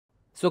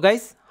So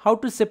guys, how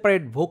to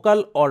separate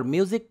vocal or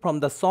music from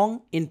the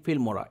song in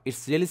Filmora?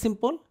 It's really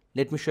simple.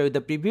 Let me show you the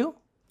preview.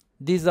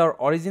 These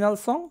are original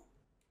song.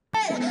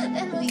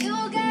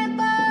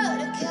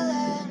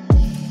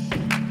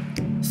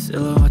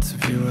 Silhouettes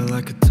of you are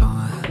like a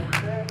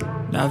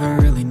taunt. Never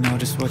really know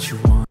just what you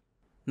want.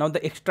 Now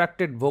the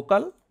extracted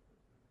vocal.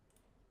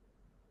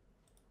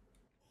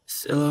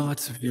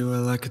 Silhouettes of you are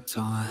like a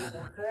taunt.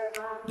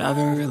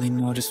 Never really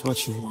know just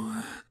what you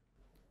want.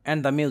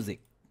 And the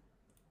music.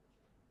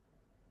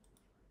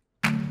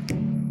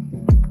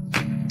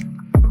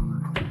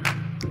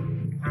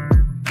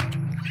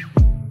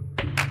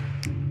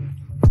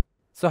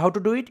 So how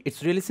to do it?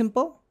 It's really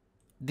simple.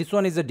 This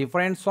one is a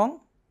different song.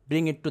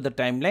 Bring it to the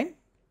timeline.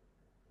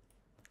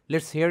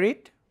 Let's hear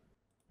it.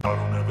 I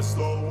don't ever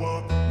slow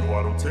up, no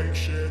I don't take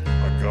shit.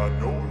 I got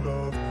no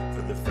love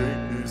for the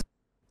fakeness.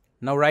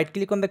 Now right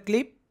click on the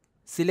clip,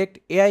 select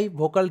AI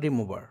vocal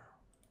remover.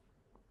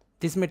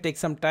 This may take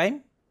some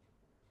time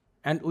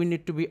and we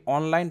need to be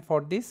online for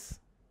this.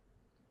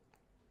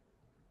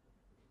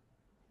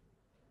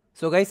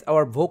 So guys,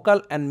 our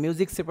vocal and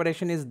music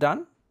separation is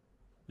done.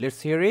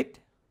 Let's hear it.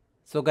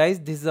 So guys,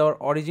 this is our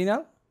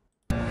original.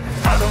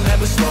 I don't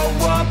ever slow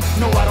up,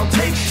 no I don't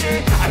take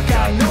shit. I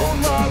got no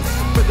love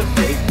for the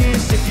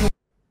fakeness. If you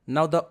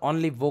Now the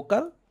only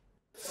vocal.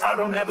 I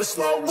don't ever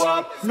slow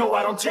up, no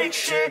I don't take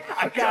shit.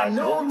 I got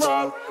no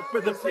love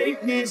for the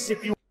fakeness.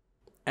 If you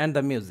And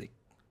the music.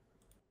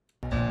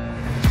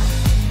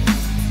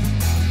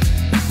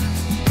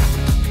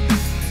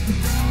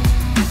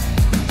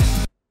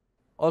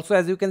 Also,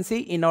 as you can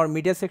see, in our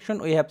media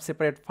section we have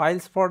separate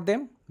files for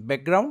them,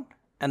 background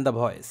and the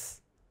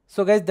voice.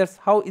 So guys, that's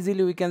how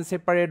easily we can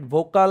separate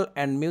vocal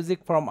and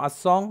music from a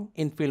song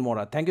in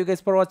Filmora. Thank you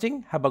guys for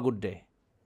watching. Have a good day.